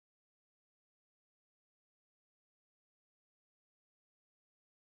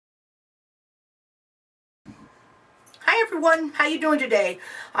everyone, how you doing today?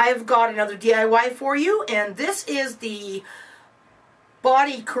 I've got another DIY for you, and this is the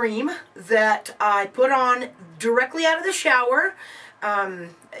body cream that I put on directly out of the shower.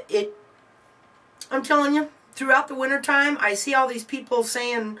 I'm telling you, throughout the winter time, I see all these people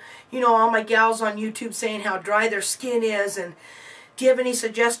saying, you know, all my gals on YouTube saying how dry their skin is, and do you have any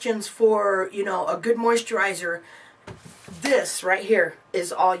suggestions for, you know, a good moisturizer? This right here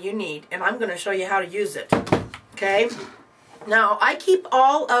is all you need, and I'm going to show you how to use it. Okay, now I keep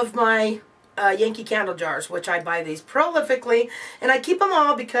all of my Yankee Candle jars, which I buy these prolifically, and I keep them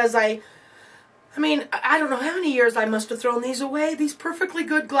all because I mean, I don't know how many years I must have thrown these away, these perfectly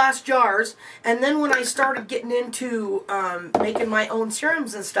good glass jars. And then when I started getting into making my own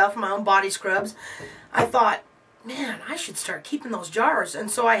serums and stuff, my own body scrubs, I thought, man, I should start keeping those jars. And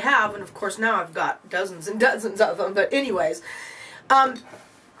so I have, and of course now I've got dozens and dozens of them. But anyways,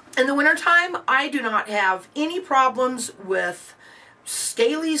 in the wintertime, I do not have any problems with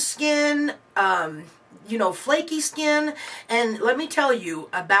scaly skin, you know, flaky skin. And let me tell you,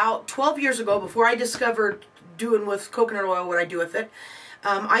 about 12 years ago, before I discovered doing with coconut oil what I do with it,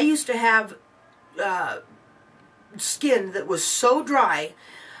 I used to have skin that was so dry,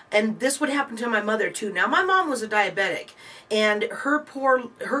 and this would happen to my mother too. Now, my mom was a diabetic, and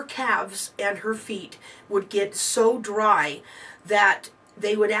her calves and her feet would get so dry that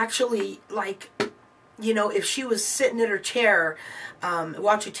they would actually, like, you know, if she was sitting in her chair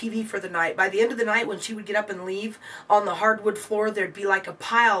watching TV for the night, by the end of the night when she would get up and leave, on the hardwood floor there'd be like a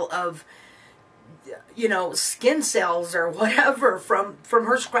pile of, you know, skin cells or whatever from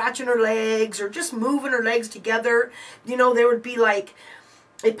her scratching her legs or just moving her legs together. You know, there would be like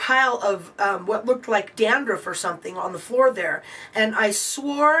a pile of what looked like dandruff or something on the floor there. And I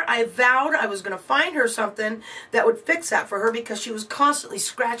swore, I vowed I was going to find her something that would fix that for her, because she was constantly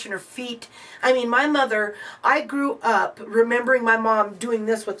scratching her feet. I mean, my mother, I grew up remembering my mom doing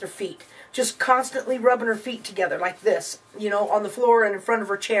this with her feet. Just constantly rubbing her feet together like this, you know, on the floor and in front of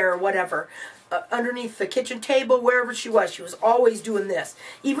her chair or whatever. Underneath the kitchen table, wherever she was always doing this.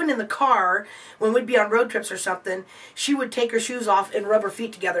 Even in the car, when we'd be on road trips or something, she would take her shoes off and rub her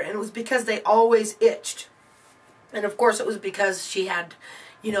feet together, and it was because they always itched. And of course it was because she had,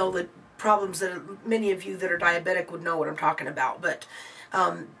 you know, the problems that many of you that are diabetic would know what I'm talking about. But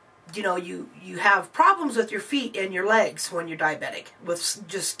you know, you have problems with your feet and your legs when you're diabetic, with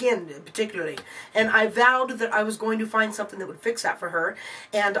just skin particularly. And I vowed that I was going to find something that would fix that for her,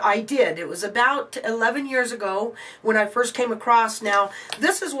 and I did. It was about 11 years ago when I first came across. Now,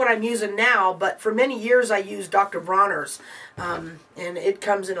 this is what I'm using now, but for many years I used Dr. Bronner's, and it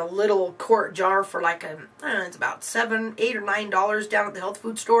comes in a little quart jar for like it's about $7, $8, or $9 down at the health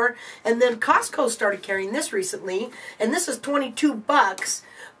food store. And then Costco started carrying this recently, and this is 22 bucks.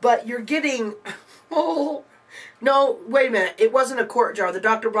 But you're getting, oh, no, wait a minute. It wasn't a quart jar. The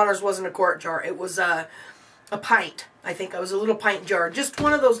Dr. Bronner's wasn't a quart jar. It was a pint. I think it was a little pint jar. Just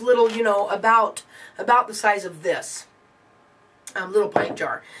one of those little, you know, about the size of this. Little pint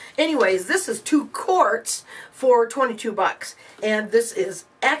jar. Anyways, this is 2 quarts for 22 bucks. And this is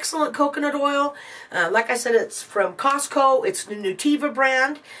excellent coconut oil. Like I said, it's from Costco. It's the Nutiva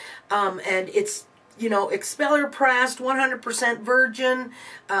brand. And it's, you know, expeller pressed, 100% virgin,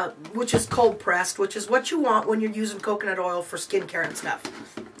 which is cold pressed, which is what you want when you're using coconut oil for skincare and stuff.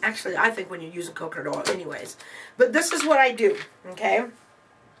 Actually, I think when you're using coconut oil anyways. But this is what I do, okay?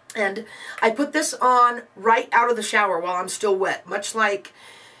 And I put this on right out of the shower while I'm still wet, much like,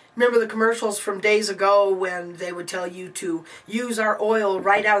 remember the commercials from days ago when they would tell you to use our oil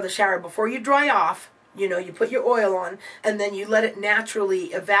right out of the shower before you dry off. You know, you put your oil on, and then you let it naturally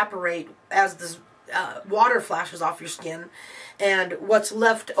evaporate as the water flashes off your skin, and what's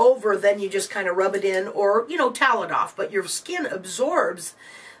left over, then you just kind of rub it in, or, you know, towel it off. But your skin absorbs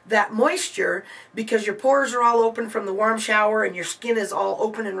that moisture because your pores are all open from the warm shower, and your skin is all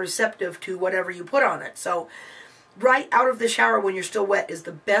open and receptive to whatever you put on it. So right out of the shower when you're still wet is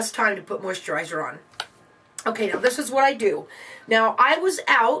the best time to put moisturizer on. Okay, now this is what I do. Now, I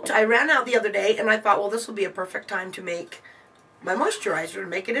ran out the other day, and I thought, well, this will be a perfect time to make my moisturizer and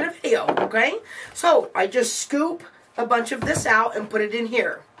make it in a video, okay? So I just scoop a bunch of this out and put it in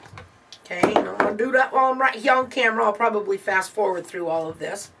here. Okay, and I'm going to do that while I'm right here on camera. I'll probably fast forward through all of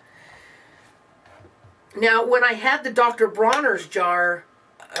this. Now, when I had the Dr. Bronner's jar,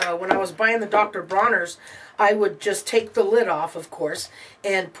 when I was buying the Dr. Bronner's, I would just take the lid off, of course,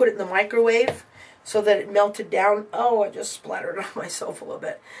 and put it in the microwave so that it melted down. Oh, I just splattered on myself a little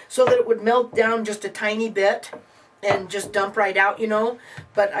bit. So that it would melt down just a tiny bit and just dump right out, you know.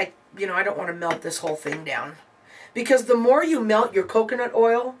 But I don't want to melt this whole thing down, because the more you melt your coconut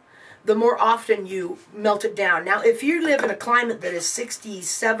oil, the more often you melt it down. Now, if you live in a climate that is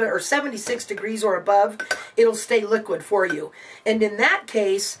 67 or 76 degrees or above, it'll stay liquid for you. And in that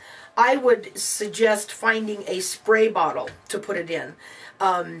case, I would suggest finding a spray bottle to put it in.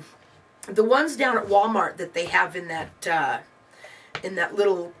 The ones down at Walmart that they have in that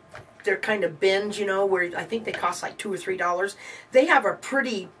little, they're kind of bins, you know, where I think they cost like $2 or $3. They have a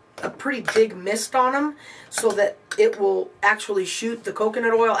pretty big mist on them, so that it will actually shoot the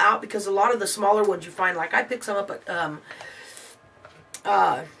coconut oil out, because a lot of the smaller ones you find, like I picked some up at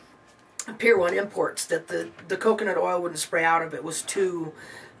Pier 1 Imports, that the coconut oil wouldn't spray out of it. Was too,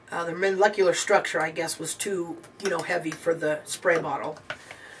 the molecular structure, I guess, was too, you know, heavy for the spray bottle.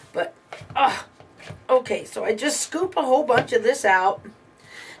 But, okay, so I just scoop a whole bunch of this out.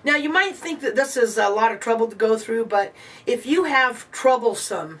 Now, you might think that this is a lot of trouble to go through, but if you have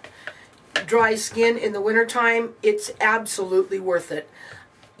troublesome dry skin in the wintertime, it's absolutely worth it.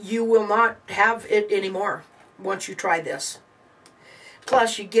 You will not have it anymore once you try this.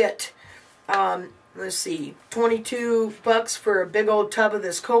 Plus, you get, let's see, $22 for a big old tub of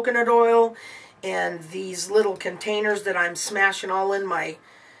this coconut oil, and these little containers that I'm smashing all in my,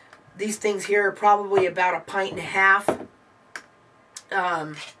 these things here are probably about 1.5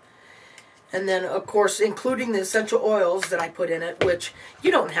 pints. And then, of course, including the essential oils that I put in it, which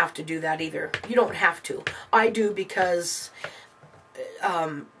you don't have to do that either. You don't have to. I do because,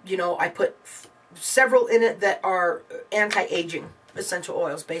 you know, I put several in it that are anti-aging essential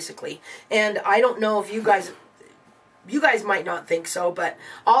oils, basically. And I don't know if you guys might not think so, but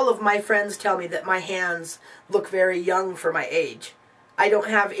all of my friends tell me that my hands look very young for my age. I don't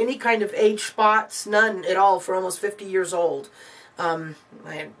have any kind of age spots, none at all, for almost 50 years old.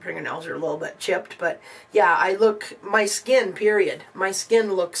 My fingernails are a little bit chipped, but yeah, my skin, period. My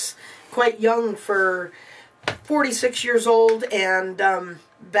skin looks quite young for 46 years old, and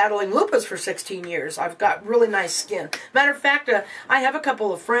battling lupus for 16 years. I've got really nice skin. Matter of fact, I have a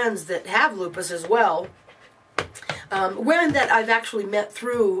couple of friends that have lupus as well. Women that I've actually met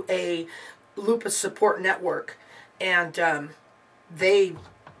through a lupus support network, and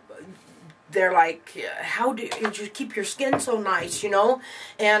they're like, how do you keep your skin so nice, you know?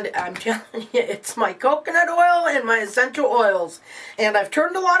 And I'm telling you, it's my coconut oil and my essential oils. And I've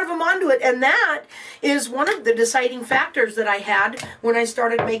turned a lot of them onto it. And that is one of the deciding factors that I had when I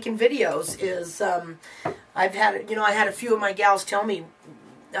started making videos, is I had a few of my gals tell me,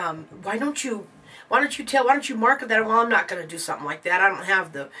 why don't you market that? Well, I'm not going to do something like that. I don't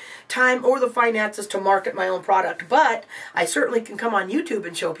have the time or the finances to market my own product, but I certainly can come on YouTube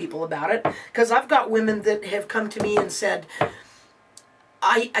and show people about it, because I've got women that have come to me and said,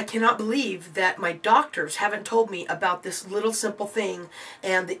 I cannot believe that my doctors haven't told me about this little simple thing,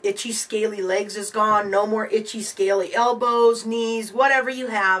 and the itchy, scaly legs is gone. No more itchy, scaly elbows, knees, whatever you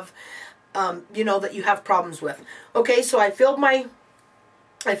have, you know, that you have problems with. Okay, so I filled my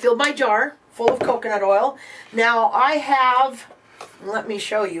jar full of coconut oil. Now I have, let me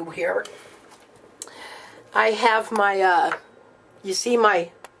show you here. I have my, you see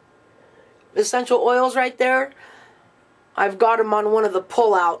my essential oils right there? I've got them on one of the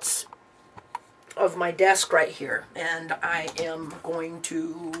pullouts of my desk right here. And I am going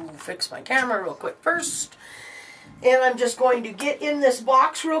to fix my camera real quick first. And I'm just going to get in this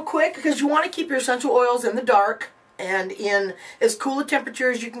box real quick, because you want to keep your essential oils in the dark and in as cool a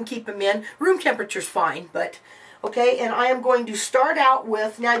temperature as you can keep them in. Room temperature's fine, but okay. And I am going to start out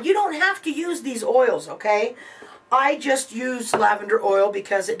with, now you don't have to use these oils, okay? I just use lavender oil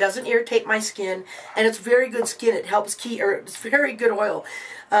because it doesn't irritate my skin, and it's very good skin. It helps it's very good oil.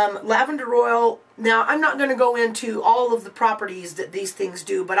 Lavender oil, now I'm not going to go into all of the properties that these things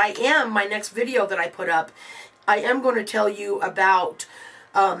do, but my next video that I put up, I am going to tell you about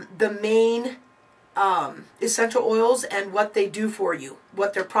the main essential oils and what they do for you,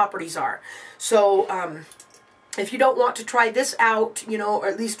 what their properties are. So if you don't want to try this out, you know, or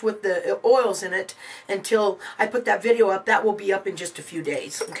at least with the oils in it, until I put that video up, that will be up in just a few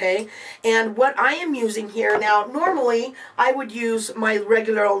days, okay? And what I am using here now, normally I would use my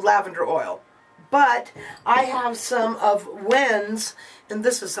regular old lavender oil, but I have some of Wen's, and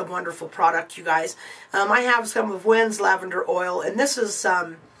this is a wonderful product, you guys. I have some of Wen's lavender oil, and this is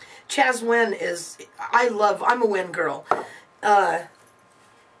Chaz Wen is, I'm a Wen girl.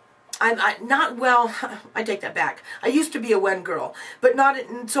 I take that back. I used to be a Wen girl, but not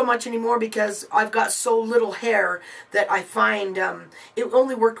so much anymore, because I've got so little hair that I find it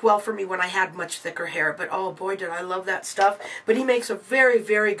only worked well for me when I had much thicker hair. But oh boy, did I love that stuff. But he makes a very,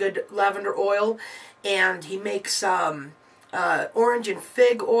 very good lavender oil, and he makes orange and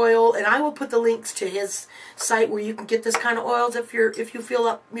fig oil, and I will put the links to his site where you can get this kind of oils if you feel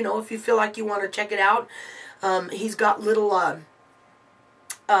up, if you feel like you want to check it out. He's got little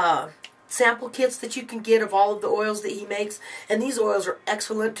sample kits that you can get of all of the oils that he makes, and these oils are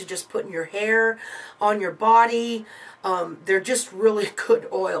excellent to just put in your hair, on your body. They're just really good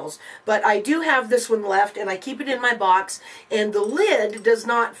oils. But I do have this one left, and I keep it in my box, and the lid does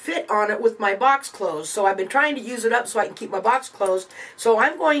not fit on it with my box closed. So I've been trying to use it up so I can keep my box closed. So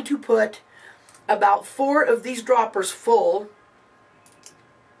I'm going to put about 4 of these droppers full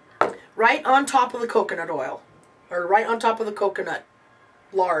right on top of the coconut oil, or right on top of the coconut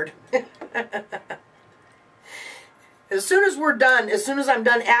lard. As soon as I'm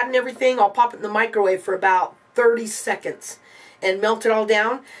done adding everything, I'll pop it in the microwave for about 30 seconds and melt it all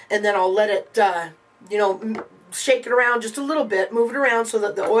down, and then I'll let it, shake it around just a little bit, move it around so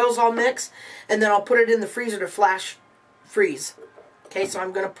that the oils all mix, and then I'll put it in the freezer to flash freeze. Okay, so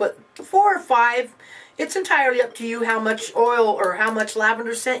I'm going to put 4 or 5. It's entirely up to you how much oil or how much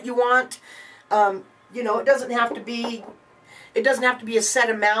lavender scent you want. It doesn't have to be a set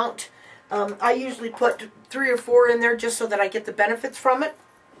amount. I usually put 3 or 4 in there just so that I get the benefits from it.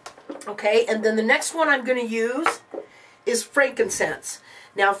 Okay, and then the next one I'm going to use is frankincense.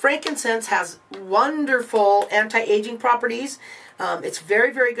 Now, frankincense has wonderful anti-aging properties. It's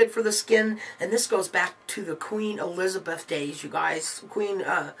very, very good for the skin, and this goes back to the Queen Elizabeth days, you guys. Queen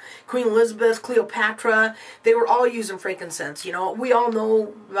Elizabeth, Cleopatra, they were all using frankincense. We all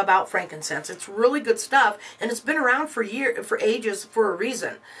know about frankincense. It's really good stuff, and it's been around for ages for a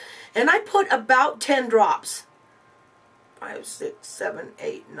reason. And I put about 10 drops. 5, 6, 7,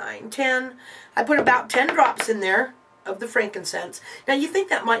 8, 9, 10. I put about 10 drops in there of the frankincense. Now, you think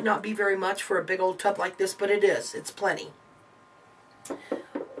that might not be very much for a big old tub like this, but it is. It's plenty.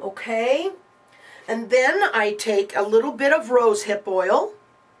 Okay. And then I take a little bit of rosehip oil,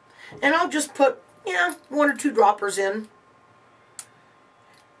 and I'll just put, 1 or 2 droppers in.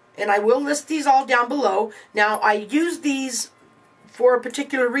 And I will list these all down below. Now, I use these for a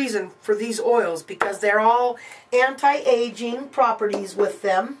particular reason for these oils, because they're all anti-aging properties with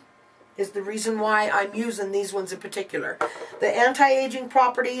them, is the reason why I'm using these ones in particular. The anti-aging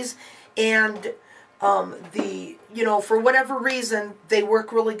properties, and for whatever reason, they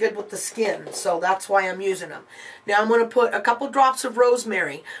work really good with the skin, so that's why I'm using them. Now I'm going to put a couple drops of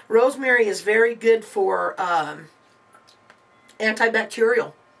rosemary. Rosemary is very good for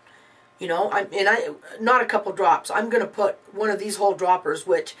antibacterial. Not a couple drops. I'm going to put one of these whole droppers,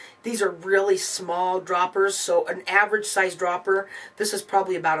 which these are really small droppers, so an average size dropper, this is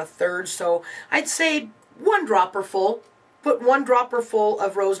probably about 1/3, so I'd say 1 dropper full. Put 1 dropper full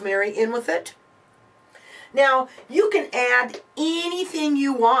of rosemary in with it. Now, you can add anything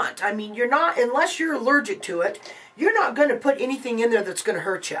you want. I mean, unless you're allergic to it, you're not going to put anything in there that's going to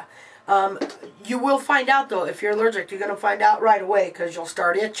hurt you. You will find out, though, if you're allergic. You're going to find out right away, because you'll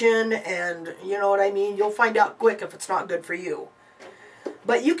start itching, and you know what I mean? You'll find out quick if it's not good for you.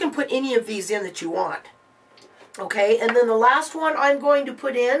 But you can put any of these in that you want. Okay, and then the last one I'm going to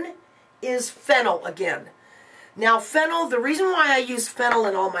put in is fennel again. Now, fennel, the reason why I use fennel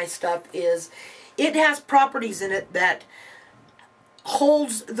in all my stuff is it has properties in it that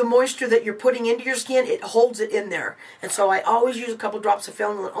holds the moisture that you're putting into your skin. It holds it in there. And so I always use a couple drops of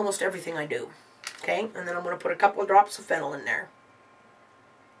fennel in almost everything I do. Okay, and then I'm going to put a couple of drops of fennel in there.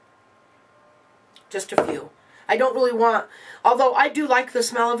 Just a few. I don't really want, although I do like the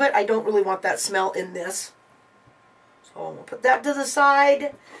smell of it, I don't really want that smell in this. So I'm going to put that to the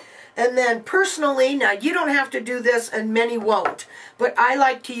side. And then personally, now you don't have to do this, and many won't, but I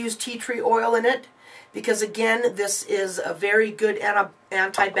like to use tea tree oil in it, because again, this is a very good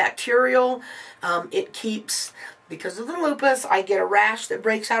antibacterial. It keeps, because of the lupus, I get a rash that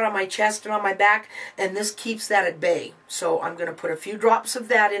breaks out on my chest and on my back, and this keeps that at bay. So I'm going to put a few drops of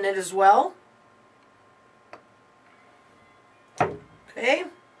that in it as well. Okay.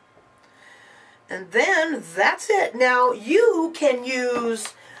 And then that's it. Now you can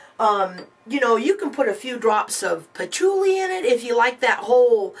use, you can put a few drops of patchouli in it if you like that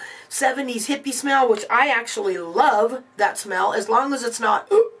whole 70s hippie smell, which I actually love that smell, as long as it's not,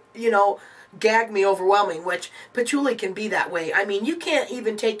 gag me overwhelming, which patchouli can be that way. I mean, you can't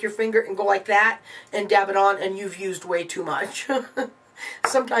even take your finger and go like that and dab it on, and you've used way too much.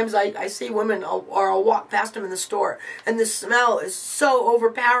 Sometimes I see women, or I'll walk past them in the store, and the smell is so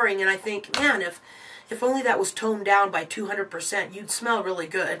overpowering, and I think, man, if only that was toned down by 200%, you'd smell really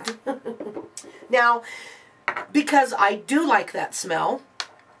good. Now, because I do like that smell,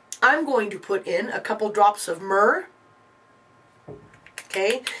 I'm going to put in a couple drops of myrrh.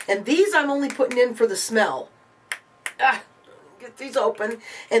 Okay, and these I'm only putting in for the smell. get these open.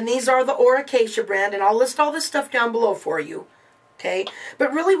 And these are the Acacia brand, and I'll list all this stuff down below for you. Okay?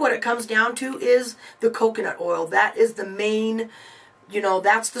 But really what it comes down to is the coconut oil. That is the main, you know,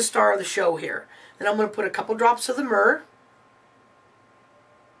 that's the star of the show here. And I'm going to put a couple drops of the myrrh.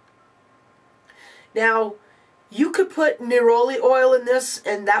 Now, you could put neroli oil in this,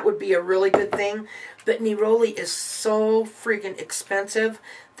 and that would be a really good thing. But neroli is so freaking expensive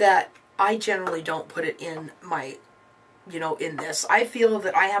that I generally don't put it in my, you know, in this. I feel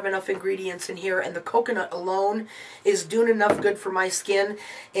that I have enough ingredients in here, and the coconut alone is doing enough good for my skin.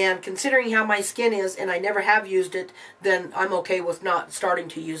 And considering how my skin is, and I never have used it, then I'm okay with not starting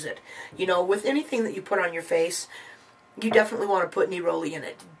to use it. You know, with anything that you put on your face, you definitely want to put neroli in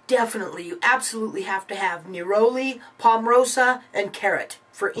it. Definitely, you absolutely have to have neroli, palmarosa, and carrot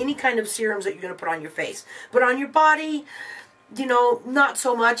for any kind of serums that you're going to put on your face. But on your body, you know, not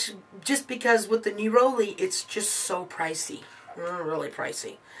so much, just because with the neroli, it's just so pricey. Really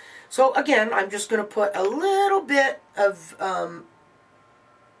pricey. So again, I'm just going to put a little bit of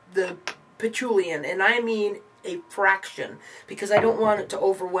the patchouli in, and I mean a fraction, because I don't want it to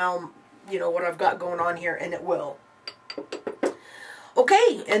overwhelm, you know, what I've got going on here, and it will.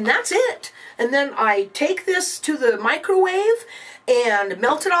 Okay, and that's it. And then I take this to the microwave and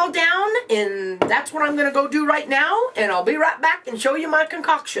melt it all down, and that's what I'm going to go do right now, and I'll be right back and show you my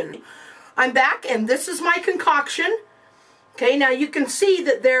concoction. I'm back, and this is my concoction. Okay, now you can see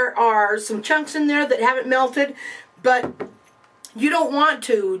that there are some chunks in there that haven't melted, but you don't want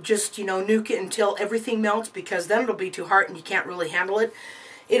to just, you know, nuke it until everything melts, because then it'll be too hard and you can't really handle it.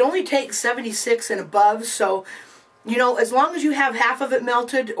 It only takes 76 and above, so you know, as long as you have half of it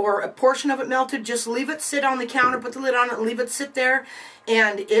melted or a portion of it melted, just leave it sit on the counter, put the lid on it, and leave it sit there,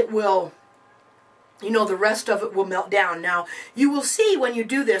 and it will, you know, the rest of it will melt down. Now, you will see when you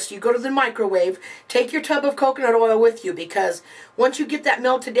do this, you go to the microwave, take your tub of coconut oil with you, because once you get that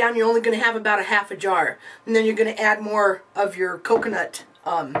melted down, you're only going to have about a half a jar, and then you're going to add more of your coconut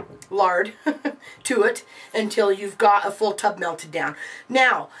lard to it until you've got a full tub melted down.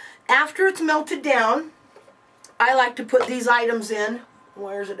 Now, after it's melted down, I like to put these items in.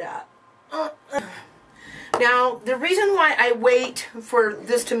 Where's it at? Now, the reason why I wait for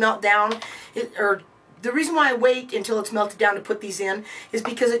this to melt down, or the reason why I wait until it's melted down to put these in, is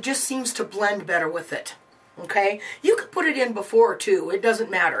because it just seems to blend better with it. Okay? You could put it in before, too. It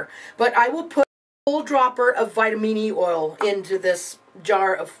doesn't matter. But I will put a full dropper of vitamin E oil into this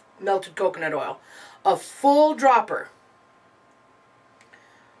jar of melted coconut oil. A full dropper.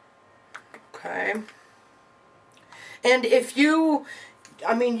 Okay? And if you,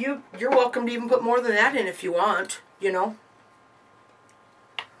 I mean, you're welcome to even put more than that in if you want, you know.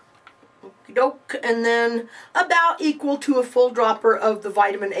 Okey-doke. And then about equal to a full dropper of the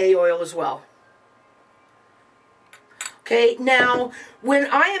vitamin A oil as well. Okay, now, when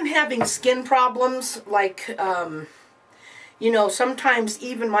I am having skin problems, like, you know, sometimes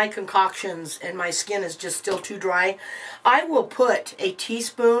even my concoctions and my skin is just still too dry, I will put a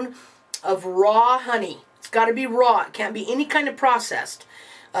teaspoon of raw honey. It's got to be raw. It can't be any kind of processed.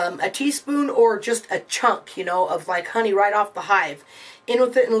 A teaspoon or just a chunk, you know, of like honey right off the hive. In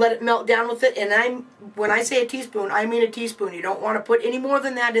with it and let it melt down with it. And when I say a teaspoon, I mean a teaspoon. You don't want to put any more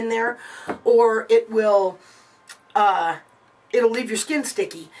than that in there, or it will, it'll leave your skin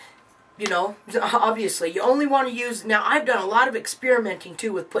sticky. You know, obviously. You only want to use, now I've done a lot of experimenting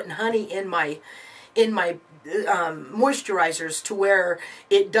too with putting honey in my moisturizers to where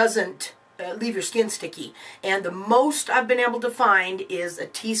it doesn't leave your skin sticky. And the most I've been able to find is a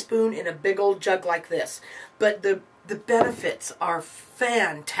teaspoon in a big old jug like this. But the benefits are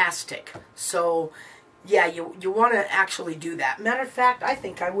fantastic. So, yeah, you want to actually do that. Matter of fact, I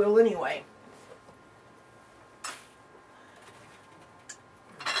think I will anyway.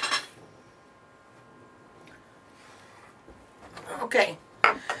 Okay.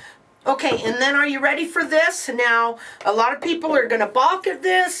 Okay, and then are you ready for this? Now, a lot of people are going to balk at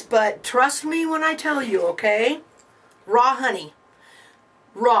this, but trust me when I tell you, okay? Raw honey.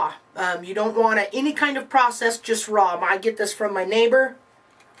 Raw. You don't want any kind of process, just raw. I get this from my neighbor.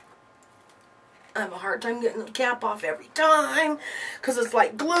 I have a hard time getting the cap off every time because it's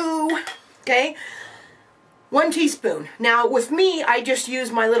like glue. Okay? 1 teaspoon. Now, with me, I just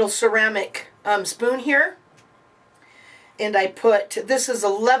use my little ceramic spoon here. And I put, this is a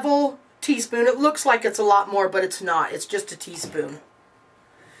level teaspoon. It looks like it's a lot more, but it's not. It's just a teaspoon.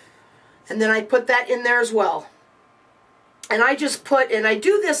 And then I put that in there as well. And I just put, and I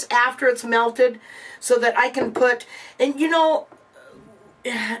do this after it's melted so that I can put, and you know,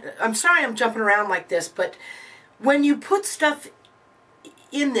 I'm sorry I'm jumping around like this, but when you put stuff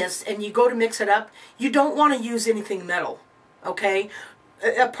in this and you go to mix it up, you don't want to use anything metal. okay?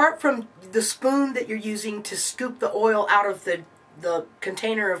 Apart from the spoon that you're using to scoop the oil out of the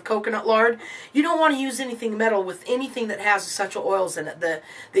container of coconut lard, you don't want to use anything metal with anything that has essential oils in it.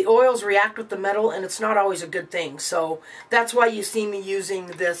 The oils react with the metal, and it's not always a good thing. So that's why you see me using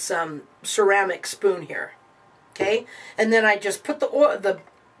this ceramic spoon here. Okay, and then I just put the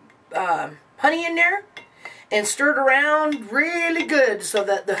honey in there and stir it around really good so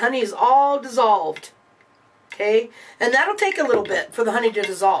that the honey is all dissolved. Okay, and that'll take a little bit for the honey to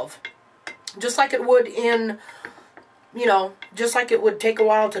dissolve, just like it would in, you know, just like it would take a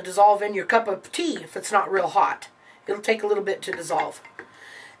while to dissolve in your cup of tea if it's not real hot. It'll take a little bit to dissolve.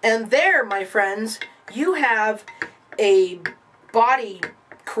 And there, my friends, you have a body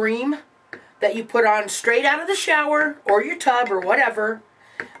cream that you put on straight out of the shower or your tub or whatever.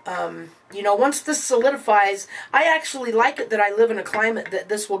 You know, once this solidifies, I actually like it that I live in a climate that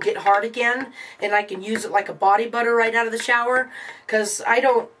this will get hard again, and I can use it like a body butter right out of the shower, because I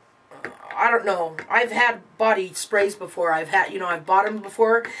don't know. I've had body sprays before. I've bought them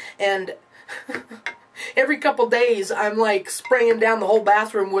before, and every couple days I'm like spraying down the whole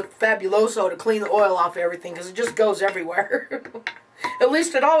bathroom with Fabuloso to clean the oil off everything, because it just goes everywhere. At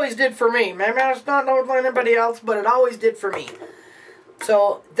least it always did for me. Maybe it's not known for anybody else, but it always did for me.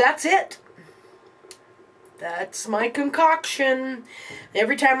 So that's it. That's my concoction.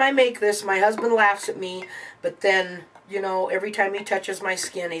 Every time I make this, my husband laughs at me, but then, you know, every time he touches my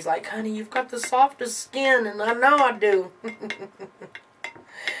skin, he's like, honey, you've got the softest skin, and I know I do.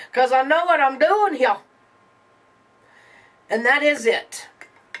 Because I know what I'm doing here. And that is it.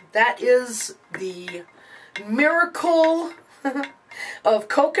 That is the miracle of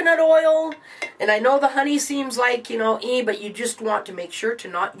coconut oil. And I know the honey seems like, you know, but you just want to make sure to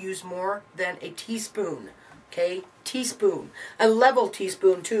not use more than a teaspoon. Okay, teaspoon, a level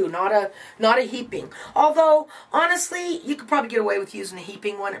teaspoon too, not a heaping. Although honestly, you could probably get away with using a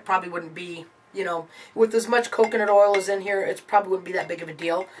heaping one. It probably wouldn't be, you know, with as much coconut oil as in here, it probably wouldn't be that big of a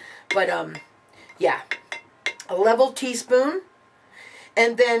deal. But yeah, a level teaspoon.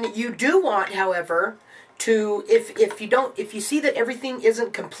 And then you do want, however, to, if you see that everything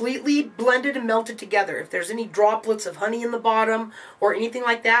isn't completely blended and melted together, if there's any droplets of honey in the bottom or anything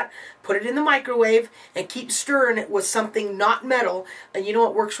like that, put it in the microwave and keep stirring it with something not metal. And you know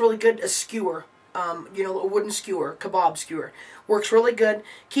what works really good? A skewer. You know, a wooden skewer, kebab skewer. Works really good.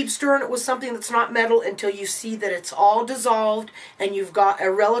 Keep stirring it with something that's not metal until you see that it's all dissolved and you've got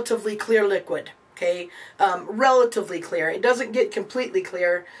a relatively clear liquid. Okay? Relatively clear. It doesn't get completely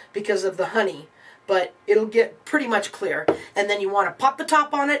clear because of the honey, but it'll get pretty much clear. And then you want to pop the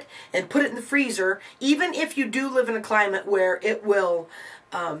top on it and put it in the freezer. Even if you do live in a climate where it will,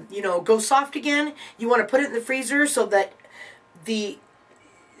 you know, go soft again, you want to put it in the freezer so that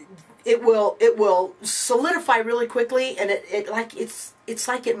it will solidify really quickly, and it's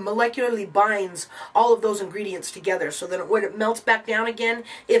like it molecularly binds all of those ingredients together, so that when it melts back down again,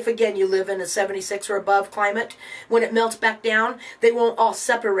 if again you live in a 76 or above climate, when it melts back down, they won't all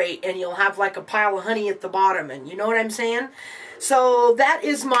separate, and you'll have like a pile of honey at the bottom, and you know what I'm saying? So that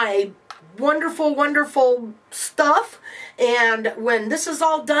is my wonderful, wonderful stuff. And when this is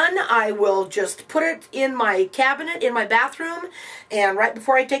all done, I will just put it in my cabinet in my bathroom, and right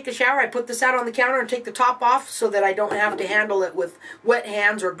before I take the shower, I put this out on the counter and take the top off so that I don't have to handle it with wet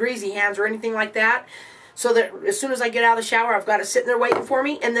hands or greasy hands or anything like that. So that as soon as I get out of the shower, I've got it sitting there waiting for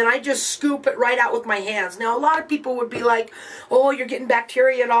me, and then I just scoop it right out with my hands. Now, a lot of people would be like, oh, you're getting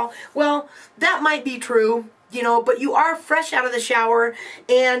bacteria and all. Well, that might be true. You know, but you are fresh out of the shower,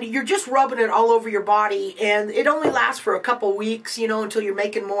 and you're just rubbing it all over your body, and it only lasts for a couple weeks, you know, until you're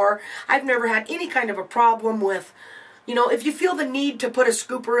making more. I've never had any kind of a problem with, you know, if you feel the need to put a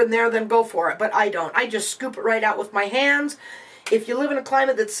scooper in there, then go for it, but I don't. I just scoop it right out with my hands. If you live in a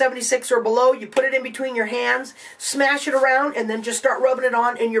climate that's 76 or below, you put it in between your hands, smash it around, and then just start rubbing it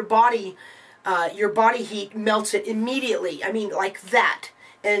on, and your body heat melts it immediately. I mean, like that.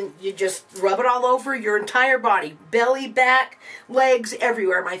 And you just rub it all over your entire body, belly, back, legs,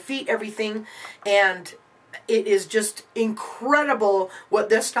 everywhere, my feet, everything. And it is just incredible what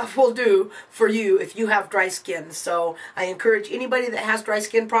this stuff will do for you if you have dry skin. So I encourage anybody that has dry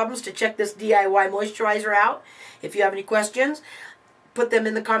skin problems to check this DIY moisturizer out. If you have any questions, put them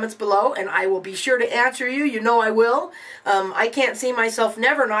in the comments below, and I will be sure to answer you. You know I will. I can't see myself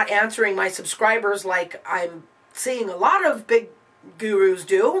never not answering my subscribers like I'm seeing a lot of big gurus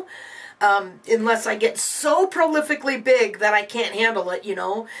do, unless I get so prolifically big that I can't handle it, you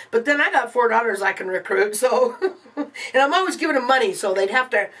know. But then I got 4 daughters I can recruit, so and I'm always giving them money, so they'd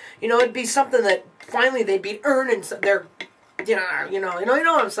have to, you know, it'd be something that finally they'd be earning their You know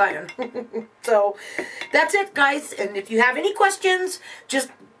what I'm saying. So that's it, guys. And if you have any questions, just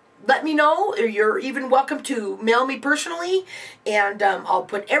let me know. Or you're even welcome to mail me personally, and I'll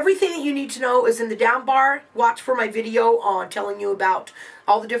put everything that you need to know is in the down bar. Watch for my video on telling you about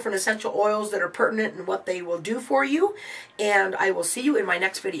all the different essential oils that are pertinent and what they will do for you. And I will see you in my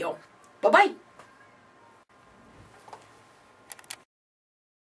next video. Bye-bye.